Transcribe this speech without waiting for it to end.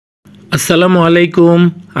আসসালামু আলাইকুম।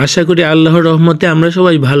 আশা করি আল্লাহর রহমতে আমরা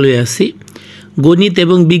সবাই ভালোই আছি। গণিত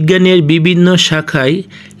এবং বিজ্ঞানের বিভিন্ন শাখায়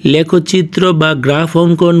লেখচিত্র বা গ্রাফ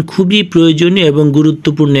অঙ্কন খুবই প্রয়োজনীয় এবং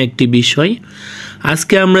গুরুত্বপূর্ণ একটি বিষয়।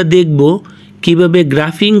 আজকে আমরা দেখব কিভাবে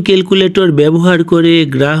গ্রাফিং ক্যালকুলেটর ব্যবহার করে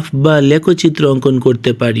গ্রাফ বা লেখচিত্র অঙ্কন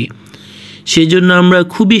করতে পারি। সেজন্য আমরা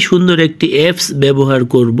খুবই সুন্দর একটি অ্যাপস ব্যবহার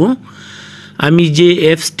করব। আমি যে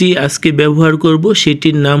অ্যাপসটি আজকে ব্যবহার করব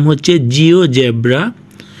সেটির নাম হচ্ছে জিওজেব্রা।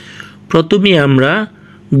 প্রথমে আমরা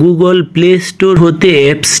গুগল প্লে স্টোর হতে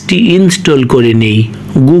অ্যাপসটি ইনস্টল করে নেই।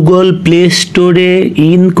 গুগল প্লে স্টোরে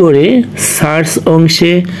ইন করে সার্চ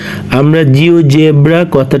অংশে আমরা জিওজেব্রা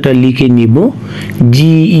কথাটা লিখে নিব,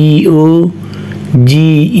 GEOGEBRA।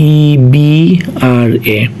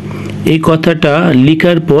 এই কথাটা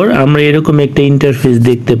লেখার পর আমরা এরকম একটা ইন্টারফেস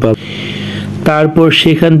দেখতে পাব। তারপর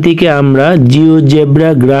সেখান থেকে আমরা জিওজেব্রা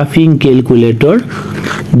গ্রাফিং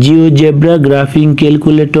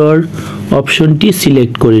ক্যালকুলেটর অপশনটি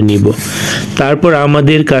সিলেক্ট করে নিব। তারপর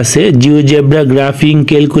আমাদের কাছে জিওজেব্রা গ্রাফিং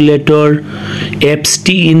ক্যালকুলেটর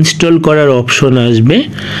অ্যাপসটি ইনস্টল করার অপশন আসবে।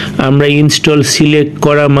 আমরা ইনস্টল সিলেক্ট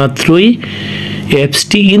করা মাত্রই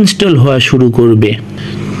অ্যাপসটি ইনস্টল হওয়া শুরু করবে।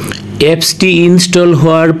 অ্যাপসটি ইনস্টল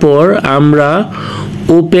হওয়ার পর আমরা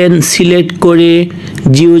ওপেন সিলেক্ট করে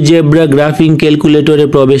জিওজেব্রা গ্রাফিং ক্যালকুলেটরে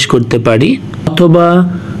প্রবেশ করতে পারি, অথবা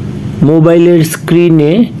মোবাইলের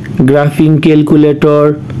স্ক্রিনে গ্রাফিং ক্যালকুলেটর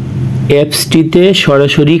অ্যাপসটিতে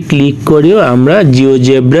সরাসরি ক্লিক করেও আমরা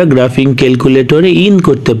জিওজেব্রা গ্রাফিং ক্যালকুলেটরে ইন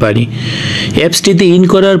করতে পারি। অ্যাপসটিতে ইন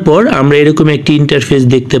করার পর আমরা এরকম একটি ইন্টারফেস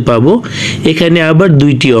দেখতে পাবো। এখানে আবার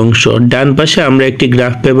দুইটি অংশ, ডান পাশে আমরা একটি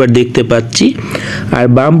গ্রাফ পেপার দেখতে পাচ্ছি, আর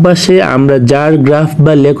বাম পাশে আমরা যার গ্রাফ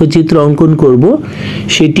বা লেখচিত্র অঙ্কন করব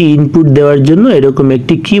সেটি ইনপুট দেওয়ার জন্য এরকম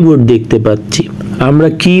একটি কিবোর্ড দেখতে পাচ্ছি। আমরা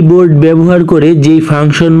কিবোর্ড ব্যবহার করে যেই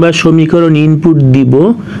ফাংশন বা সমীকরণ ইনপুট দিব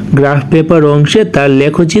গ্রাফ পেপার অংশে তার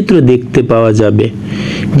লেখচিত্র দেখতে পাওয়া যাবে।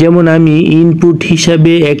 যেমন আমি ইনপুট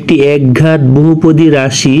হিসাবে একটি একঘাত বহুপদী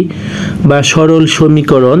রাশি বা সরল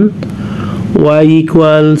সমীকরণ y =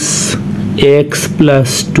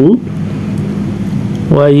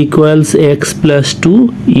 x+2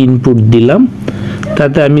 ইনপুট দিলাম।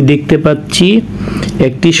 তাতে আমি দেখতে পাচ্ছি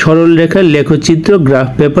একটি সরল রেখার লেখচিত্র গ্রাফ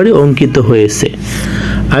পেপারে অঙ্কিত হয়েছে।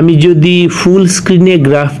 আমি যদি ফুল স্ক্রিনে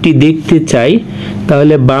গ্রাফটি দেখতে চাই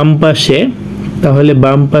তাহলে বাম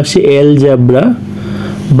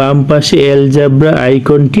পাশে অ্যালজেব্রা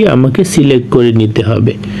আইকনটি আমাকে সিলেক্ট করে নিতে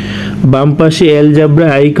হবে। বাম পাশে অ্যালজেব্রা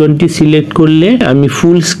আইকনটি সিলেক্ট করলে আমি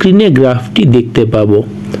ফুল স্ক্রিনে গ্রাফটি দেখতে পাবো।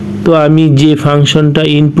 তো আমি যে ফাংশনটা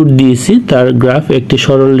ইনপুট দিয়েছি তার গ্রাফ একটি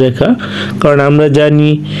সরল রেখা, কারণ আমরা জানি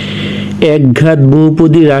একঘাত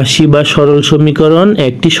বহুপদী রাশি বা সরল সমীকরণ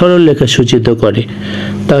একটি সরল রেখা সূচিত করে।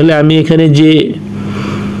 তাহলে আমি এখানে যে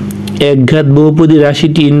একঘাত বহুপদী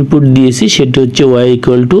রাশিটি ইনপুট দিয়েছি সেটি হচ্ছে y =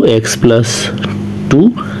 x+2।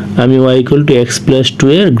 আমি y = x+2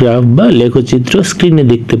 এর গ্রাফ বা লেখচিত্র স্ক্রিনে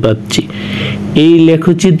দেখতে পাচ্ছি। এই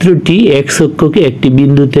লেখচিত্রটি x অক্ষকে একটি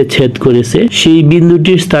বিন্দুতে ছেদ করেছে। সেই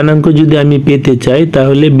বিন্দুটির স্থানাঙ্ক যদি আমি পেতে চাই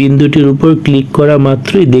তাহলে বিন্দুটির উপর ক্লিক করা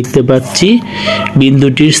মাত্রই দেখতে পাচ্ছি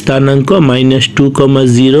বিন্দুটির স্থানাঙ্ক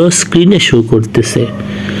 -2,0 স্ক্রিনে শো করতেছে।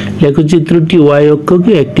 লেখচিত্রটি y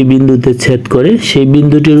অক্ষকে একটি বিন্দুতে ছেদ করে। সেই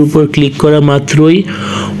বিন্দুটির উপর ক্লিক করা মাত্রই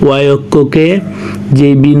y অক্ষকে যে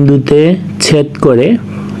বিন্দুতে ছেদ করে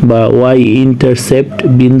বা y ইন্টারসেপ্ট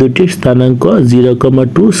বিন্দুটির স্থানাঙ্ক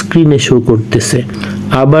 0,2 স্ক্রিনে শো করতেছে।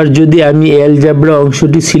 আবার যদি আমি অ্যালজেব্রা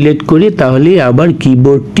অংশটি সিলেক্ট করি তাহলে আবার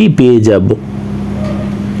কিবোর্ডটি পেয়ে যাব।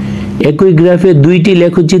 একই গ্রাফে দুইটি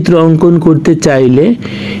লেখচিত্র অঙ্কন করতে চাইলে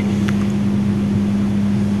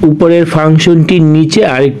উপরের ফাংশনটির নিচে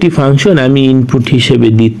আরেকটি ফাংশন আমি ইনপুট হিসেবে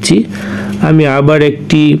দিচ্ছি। আমি আবার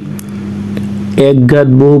একটি একঘাত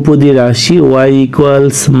বহুপদী রাশি y =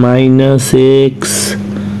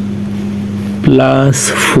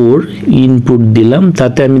 x+4 ইনপুট দিলাম।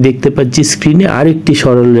 তাতে আমি দেখতে পাচ্ছি স্ক্রিনে আরেকটি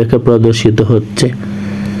সরল রেখা প্রদর্শিত হচ্ছে।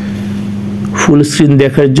 ফুল স্ক্রিন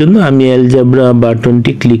দেখার জন্য আমি অ্যালজেব্রা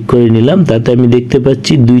বাটনটি ক্লিক করে নিলাম। তাতে আমি দেখতে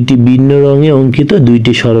পাচ্ছি দুইটি ভিন্ন রঙে অঙ্কিত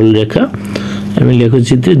দুইটি সরল রেখা। আমি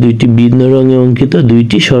লেখচিত্রে দুইটি ভিন্ন রঙে অঙ্কিত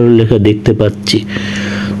দুইটি সরল রেখা দেখতে পাচ্ছি।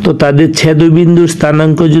 তো তাদের ছেদবিন্দুর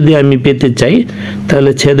স্থানাঙ্ক যদি আমি পেতে চাই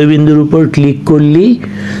তাহলে ছেদবিন্দুর উপর ক্লিক করলেই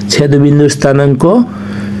ছেদবিন্দুর স্থানাঙ্ক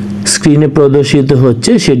স্ক্রিনে প্রদর্শিত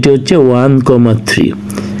হচ্ছে, সেটি হচ্ছে 1,3।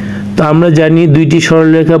 তো আমরা জানি দুইটি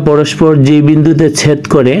সরলরেখা পরস্পর যে বিন্দুতে ছেদ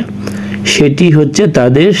করে সেটি হচ্ছে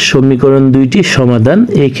তাদের সমীকরণ দুইটির সমাধান।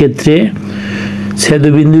 এই ক্ষেত্রে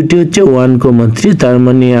ছেদবিন্দুটি হচ্ছে 1,3। তার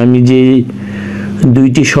মানে আমি যে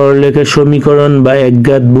দুইটি সরলরেখার সমীকরণ বা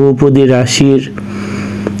একঘাত বহুপদী রাশির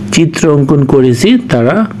চিত্র অঙ্কন করেছি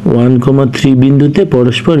তারা 1,3 বিন্দুতে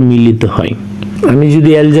পরস্পর মিলিত হয়। আমি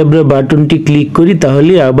যদি অ্যালজেব্রা বাটনটি ক্লিক করি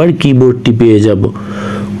তাহলে আবার কিবোর্ডটি পেয়ে যাব।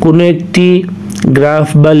 কোনো একটি গ্রাফ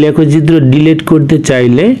বা লেখচিত্র ডিলিট করতে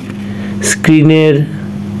চাইলে স্ক্রিনের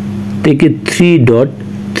থেকে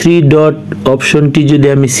থ্রি ডট অপশনটি যদি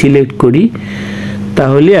আমি সিলেক্ট করি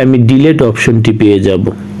তাহলে আমি ডিলিট অপশনটি পেয়ে যাব।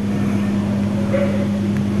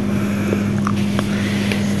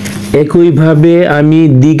 একইভাবে আমি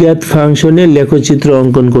দ্বিঘাত ফাংশনে লেখচিত্র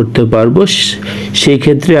অঙ্কন করতে পারবো। সেই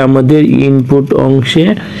ক্ষেত্রে আমাদের ইনপুট অংশে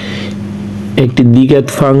একটি দ্বিঘাত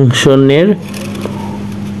ফাংশনের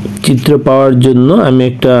চিত্র পাওয়ার জন্য আমি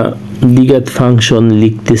একটা দ্বিঘাত ফাংশন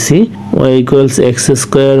লিখতেছি। y equals x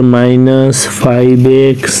square minus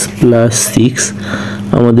 5x plus 6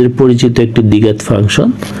 আমাদের পরিচিত একটি দ্বিঘাত ফাংশন।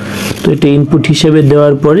 তো এটা ইনপুট হিসেবে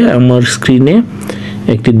দেওয়ার পরে আমার স্ক্রিনে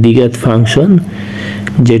একটি দ্বিঘাত ফাংশন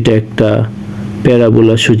যেটা একটা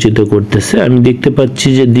প্যারাবোলা সূচিত করতেছে। আমি দেখতে পাচ্ছি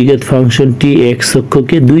যে দ্বিঘাত ফাংশনটি x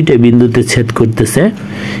অক্ষকে দুইটা বিন্দুতে ছেদ করতেছে।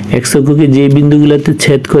 x অক্ষকে যে বিন্দুগুলোতে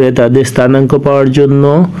ছেদ করে তাদের স্থানাঙ্ক পাওয়ার জন্য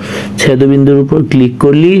ছেদবিন্দুর উপর ক্লিক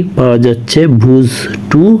করলেই পাওয়া যাচ্ছে ভুজ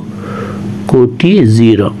 2 কোটি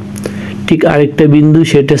 0। ঠিক আরেকটা বিন্দু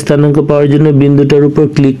সেটা স্থানাঙ্ক পাওয়ার জন্য বিন্দুটার উপর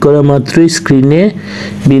ক্লিক করা মাত্রই স্ক্রিনে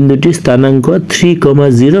বিন্দুটির স্থানাঙ্ক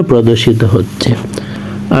 3,0 প্রদর্শিত হচ্ছে।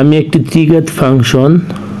 আমি একটি ত্রিঘাত function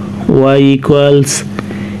y equals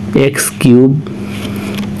x cube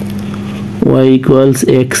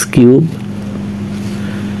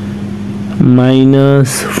minus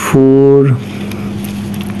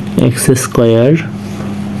 4x square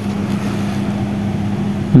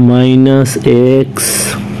minus x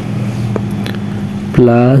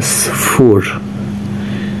plus 4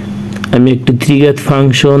 আমি একটি ত্রিঘাত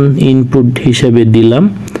ফাংশন ইনপুট হিসেবে দিলাম।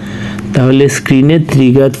 তাহলে স্ক্রিনে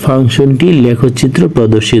ত্রিঘাত ফাংশনটি লেখচিত্র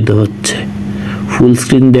প্রদর্শিত হচ্ছে। ফুল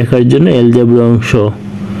স্ক্রিন দেখার জন্য অ্যালজেব্রা অংশ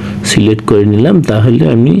সিলেক্ট করে নিলাম। তাহলে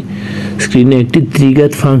আমি স্ক্রিনে একটি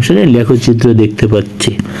ত্রিঘাত ফাংশনের লেখচিত্র দেখতে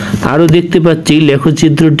পাচ্ছি। আরও দেখতে পাচ্ছি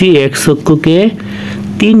লেখচিত্রটি x অক্ষকে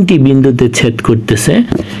 3টি বিন্দুতে ছেদ করতেছে।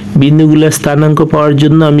 বিন্দুগুলোর স্থানাঙ্ক পাওয়ার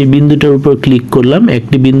জন্য আমি বিন্দুটার উপর ক্লিক করলাম।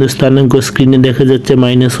 একটি বিন্দু স্থানাঙ্ক স্ক্রিনে দেখা যাচ্ছে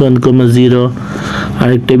 -1,0।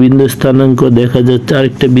 আরেকটা বিন্দু স্থানাঙ্ক দেখা যাচ্ছে।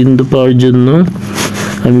 আরেকটা বিন্দু পাওয়ার জন্য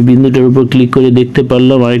আমি বিন্দুটার উপর ক্লিক করে দেখতে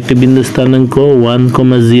পারলাম আরেকটি বিন্দু স্থানাঙ্ক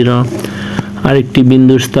 1,0। আরেকটি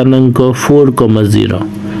বিন্দুর স্থানাঙ্ক 4,0।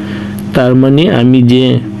 তার মানে আমি যে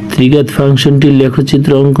ত্রিঘাত ফাংশনটির লেখচিত্র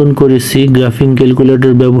অঙ্কন করেছি গ্রাফিং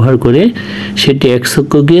ক্যালকুলেটর ব্যবহার করে সেটি x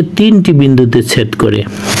অক্ষকে 3টি বিন্দুতে ছেদ করে।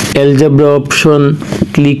 অ্যালজেব্রা অপশন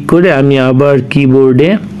ক্লিক করে আমি আবার কিবোর্ডে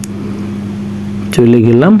চলে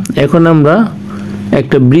গেলাম। এখন আমরা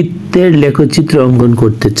একটা বৃত্তের লেখচিত্র অঙ্কন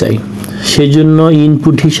করতে চাই। সেজন্য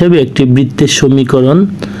ইনপুট হিসাবে একটি বৃত্তের সমীকরণ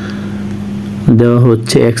দেওয়া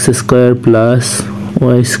হচ্ছে x square plus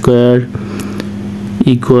y square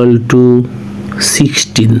equal to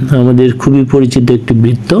 16। আমাদের খুবই পরিচিত একটি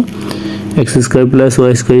বৃত্ত। x square plus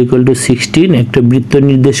y square equal to 16 একটা বৃত্ত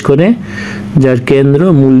নির্দেশ করে যার কেন্দ্র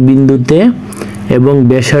মূল বিন্দুতে এবং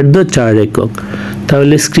ব্যাসার্ধ 4 একক।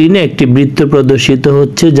 তাহলে স্ক্রিনে একটি বৃত্ত প্রদর্শিত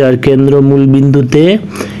হচ্ছে যার কেন্দ্র মূল বিন্দুতে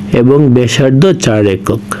এবং ব্যাসার্ধ 4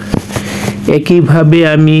 একক। একইভাবে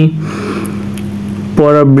আমি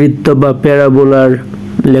পরাবৃত্ত বা প্যারাবোলার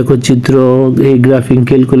লেখচিত্র এই গ্রাফিং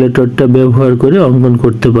ক্যালকুলেটরটা ব্যবহার করে অঙ্কন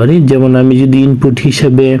করতে পারি। যেমন আমি যদি ইনপুট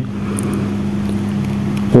হিসাবে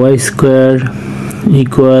y স্কয়ার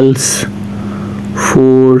ইকুয়ালস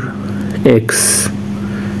 4x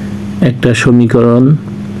একটা সমীকরণ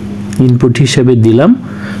ইনপুট হিসাবে দিলাম,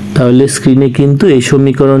 তাহলে স্ক্রিনে কিন্তু এই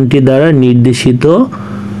সমীকরণটি দ্বারা নির্দেশিত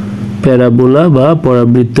প্যারাবোলা বা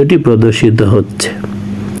পরাবৃত্তটি প্রদর্শিত হচ্ছে।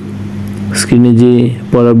 স্ক্রিনে যে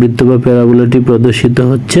পরাবৃত্ত বা প্যারাবোলাটি প্রদর্শিত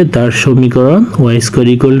হচ্ছে তার সমীকরণ y square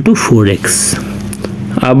equal to 4x।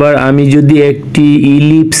 আবার আমি যদি একটি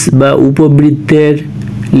ইলিপস বা উপবৃত্তের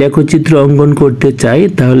লেখচিত্র অঙ্কন করতে চাই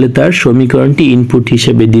তাহলে তার সমীকরণটি ইনপুট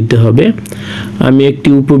হিসেবে দিতে হবে। আমি একটি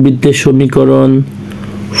উপবৃত্তের সমীকরণ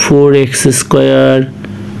 4x square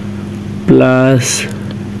plus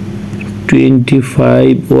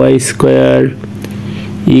 25y square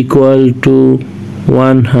equal to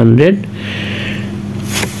 100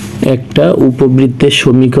 একটা উপবৃত্তের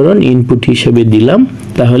সমীকরণ ইনপুট হিসেবে দিলাম।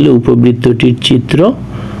 তাহলে উপবৃত্তটির চিত্র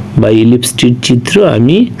বা ইলিপসটির চিত্র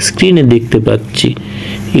আমি স্ক্রিনে দেখতে পাচ্ছি।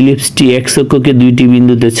 ইলিপসটি x অক্ষকে দুইটি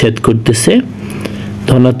বিন্দুতে ছেদ করতেছে,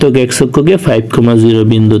 ধনাত্মক x অক্ষকে 5,0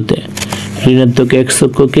 বিন্দুতে, ঋণাত্মক x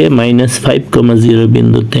অক্ষকে -5,0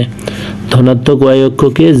 বিন্দুতে, ধনাত্মক y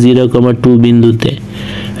অক্ষকে 0,2 বিন্দুতে,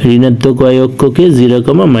 ঋণাত্মক y অক্ষকে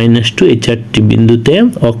 0,-2 এই 4টি বিন্দুতে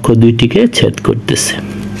অক্ষ দুইটিকে ছেদ করতেছে।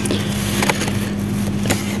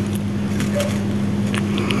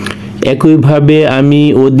 একইভাবে আমি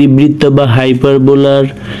অধিবৃত্ত বা হাইপারবোলার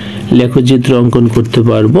লেখচিত্র অঙ্কন করতে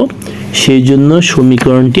পারবো। সেই জন্য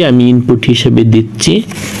সমীকরণটি আমি ইনপুট হিসেবে দিচ্ছি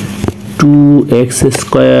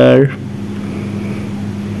 2x²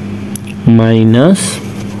 minus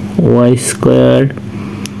y²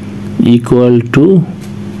 equal to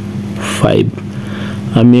 5।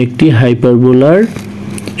 আমি একটি হাইপারবোলার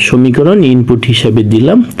সমীকরণ ইনপুট হিসেবে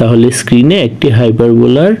দিলাম, তাহলে স্ক্রিনে একটি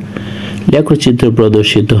হাইপারবোলার লেখচিত্র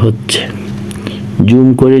প্রদর্শিত হচ্ছে।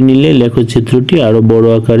 জুম করে নিলে লেখচিত্রটি আরো বড়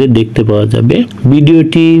আকারে দেখতে পাওয়া যাবে।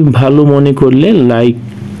 ভিডিওটি ভালো মনে করলে লাইক,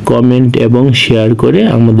 কমেন্ট এবং শেয়ার করে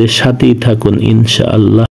আমাদের সাথেই থাকুন ইনশাআল্লাহ।